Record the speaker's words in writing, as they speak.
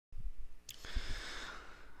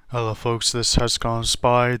Hello folks, this has gone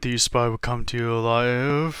Spy. The Spy will come to you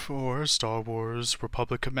live for Star Wars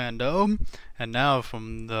Republic Commando. And now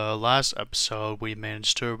from the last episode we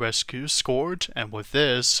managed to rescue Scourge, and with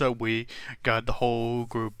this we got the whole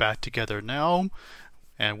group back together now.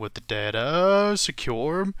 And with the data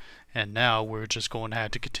secure, and now we're just going to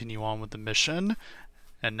have to continue on with the mission.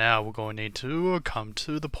 And now we're going to need to come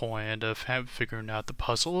to the point of figuring out the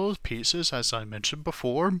puzzle pieces as I mentioned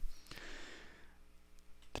before.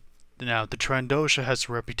 Now, the Trandosha has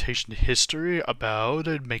a reputation in history about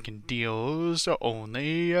making deals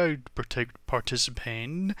only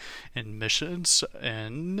participating in missions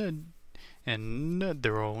and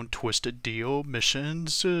their own twisted deal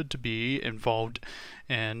missions to be involved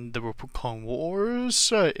in the Clone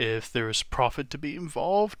Wars if there is profit to be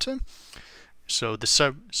involved. So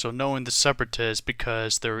knowing the Separatists,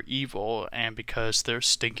 because they're evil and because they're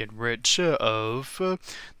stinking rich that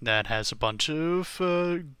has a bunch of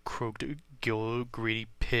crooked, greedy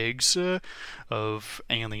pigs of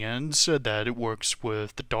aliens that it works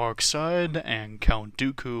with the dark side and Count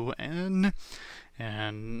Dooku and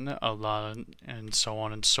a lot and so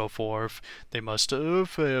on and so forth. They must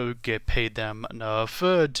have get paid them enough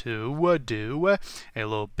to do a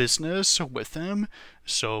little business with them.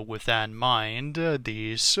 So with that in mind,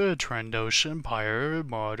 these Trandoshan Empire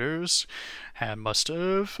marauders must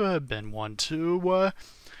have been one to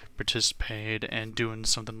participate in doing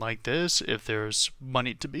something like this if there's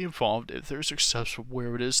money to be involved, if they're successful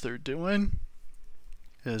where it is they're doing.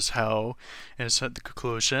 Is the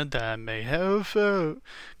conclusion that I may have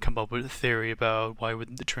come up with a theory about why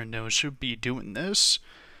would the Trandoshan be doing this.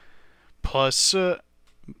 Plus,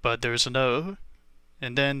 but there's another,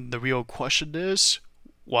 and then the real question is,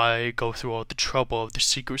 why go through all the trouble of the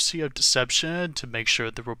secrecy of deception to make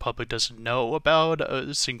sure the Republic doesn't know about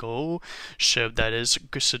a single ship that is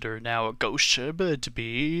considered now a ghost ship to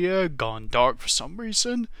be gone dark for some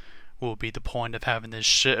reason? What will be the point of having this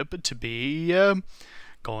ship to be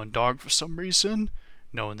going dark for some reason?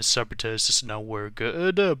 Knowing the Separatists is nowhere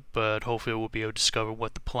good, but hopefully we'll be able to discover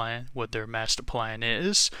what their master plan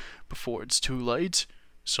is before it's too late.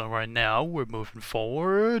 So right now we're moving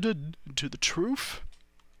forward to the truth.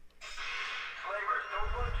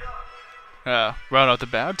 Right off the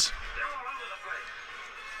bat.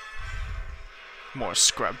 More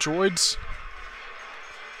scrap droids.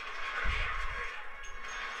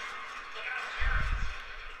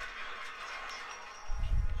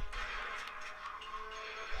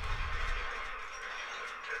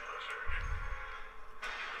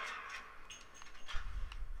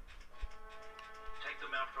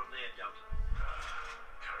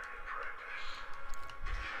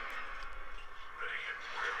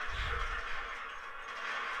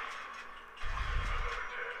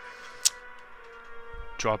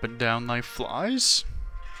 Dropping down like flies.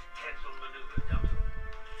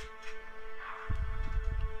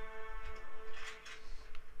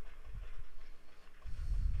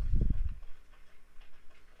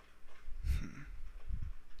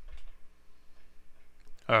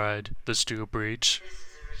 Alright, let's do a breach. This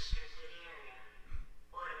is a restricted area.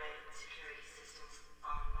 Automated security systems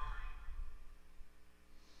online.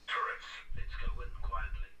 Turrets, let's go in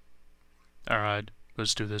quietly. Alright,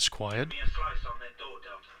 let's do this quiet. Give me a slice on that door,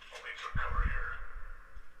 Delta. I'll need some cover here.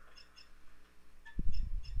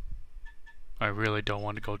 I really don't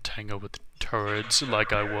want to go tango with the turrets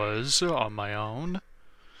like I was on my own.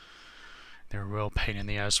 They're a real pain in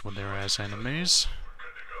the ass when they're as enemies.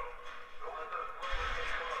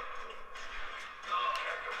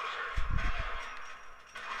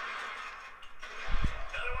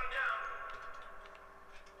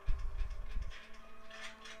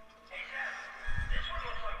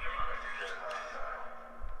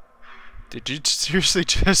 Did you seriously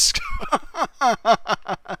just...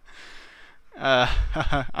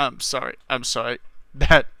 I'm sorry.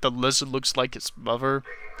 That the lizard looks like its mother.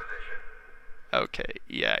 Okay,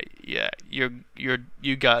 yeah. You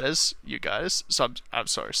got us. So I'm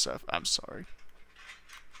sorry, Seth. I'm sorry.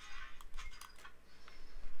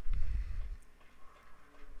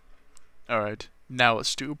 Alright, now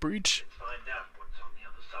let's do a breach. Let's find out what's on the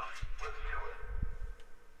other side. Let's do it.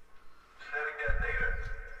 Setting detonator.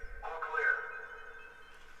 All clear.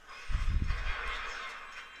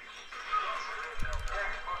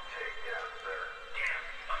 Textbook takedown, sir. Damn,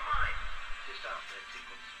 I'm mine. Disarm that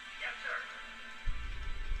sequence. Yes, sir.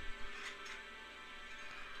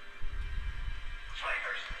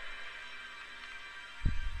 Flankers.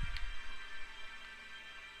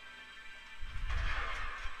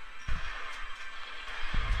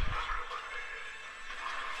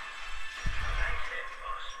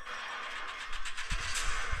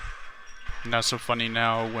 Not so funny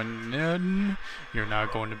now when you're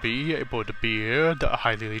not going to be able to be the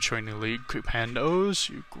highly trained elite commandos,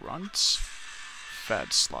 you grunts.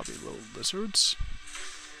 Fat, sloppy little lizards.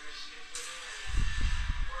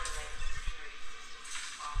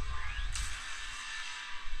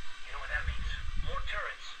 You know what that means? More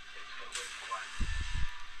turrets. It's gonna wait for a while.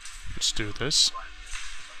 Let's do this.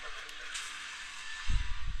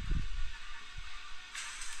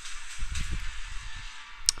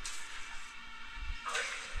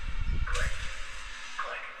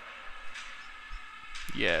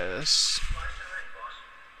 Yes.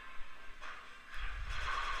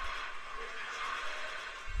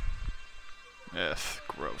 Ugh,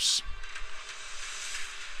 gross.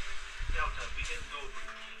 Delta, begin go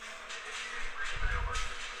breach.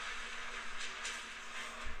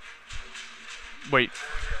 Wait.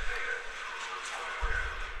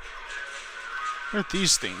 Where'd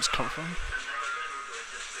these things come from?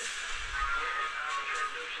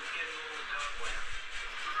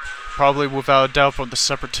 Probably without a doubt from the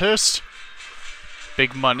Separatist.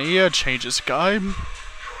 Big money changes guy.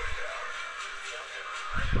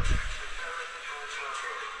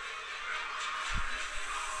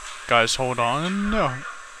 Guys, hold on. No.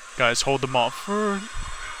 Guys, hold them off for...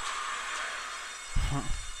 Huh.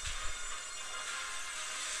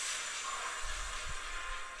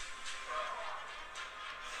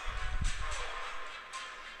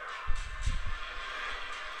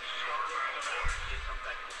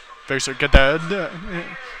 Fixer, get that.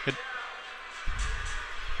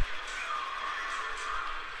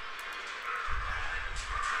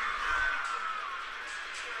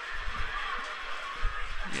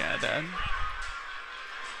 Yeah, that.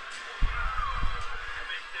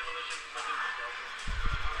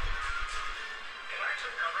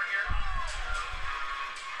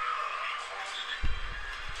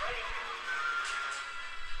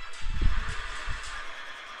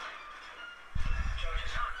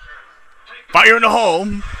 Fire in the hole!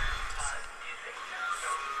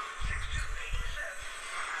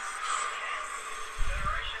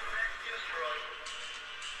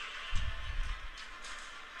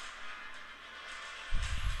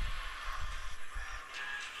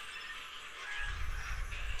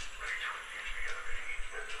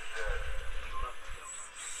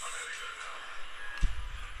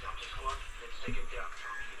 Let's take it down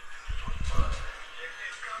from here.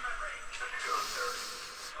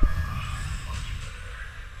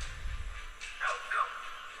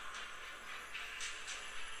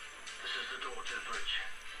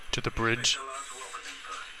 To the bridge.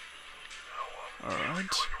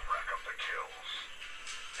 Alright.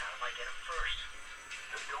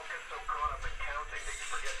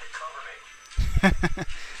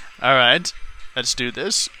 Alright. Let's do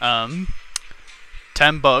this. 10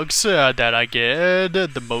 bucks that I get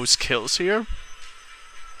the most kills here.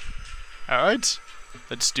 Alright.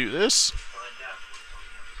 Let's do this.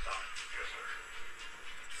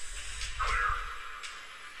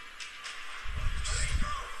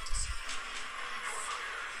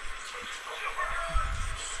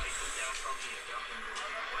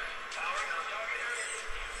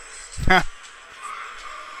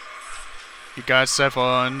 You guys have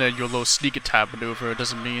on your little sneak attack maneuver. It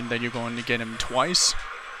doesn't mean that you're going to get him twice.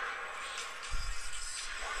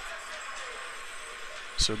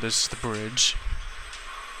 So this is the bridge.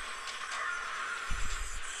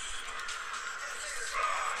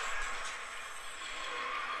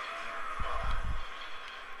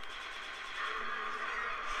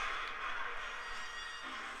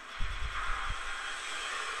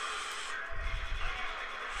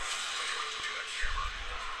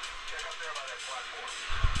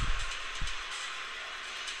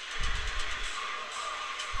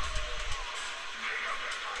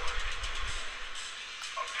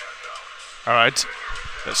 Alright,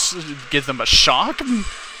 let's give them a shock.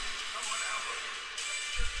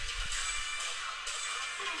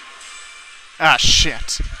 Ah,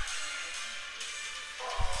 shit.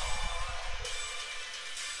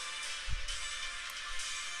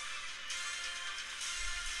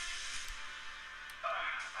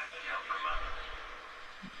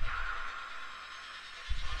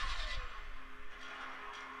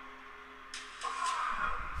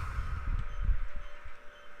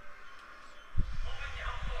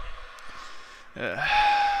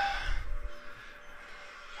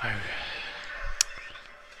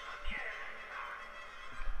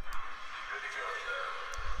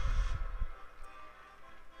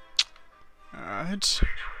 Alright.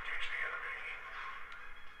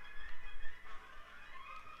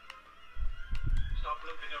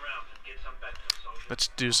 Let's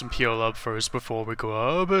do some PL up first before we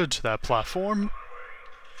go up to that platform.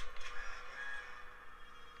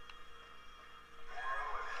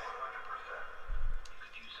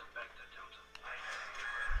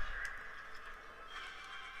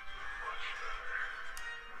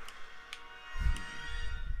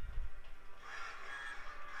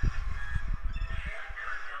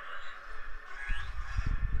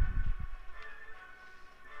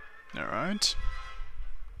 Alright.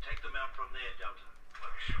 Take them out from there, Delta.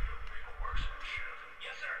 Let me show you how people works and shit.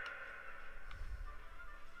 Yes, sir.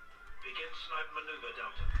 Begin snipe maneuver,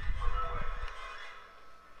 Delta. On my way.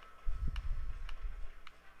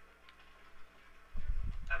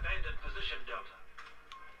 Abandon position, Delta.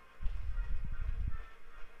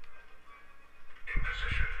 In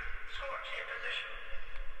position. Scorch in position.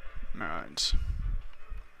 Alright.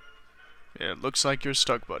 Yeah, it looks like you're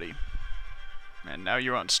stuck, buddy. And now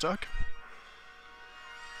you're unstuck.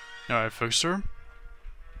 Alright, Fixer.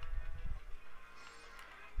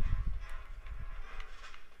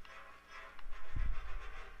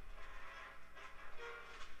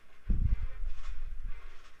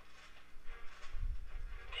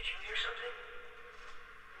 Did you hear something?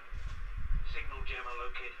 Signal jammer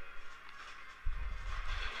located.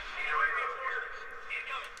 Enjoying reinforcements.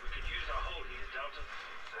 Incoming. We could use our hold here, Delta.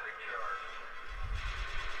 Setting charge.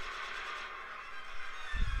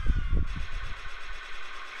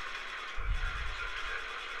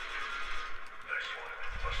 Next one.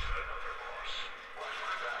 Busted another boss. Watch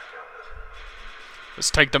my back, Delta. Let's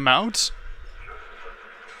take them out.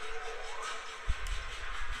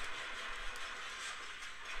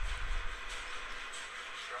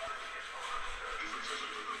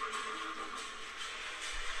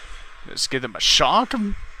 Let's give them a shock.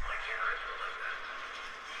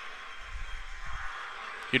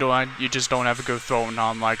 You just don't have to go throwing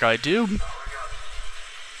on like I do.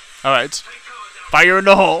 Alright. Fire in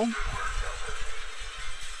the hole.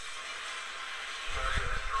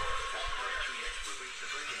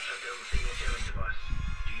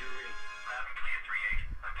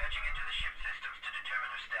 We're patching into the ship systems to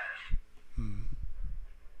determine her status.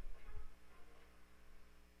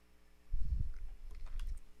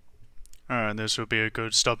 Alright, this will be a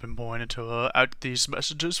good stopping point to out these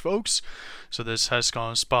messages, folks. So this has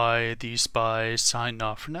gone Spy, the Spy, signing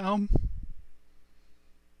off for now.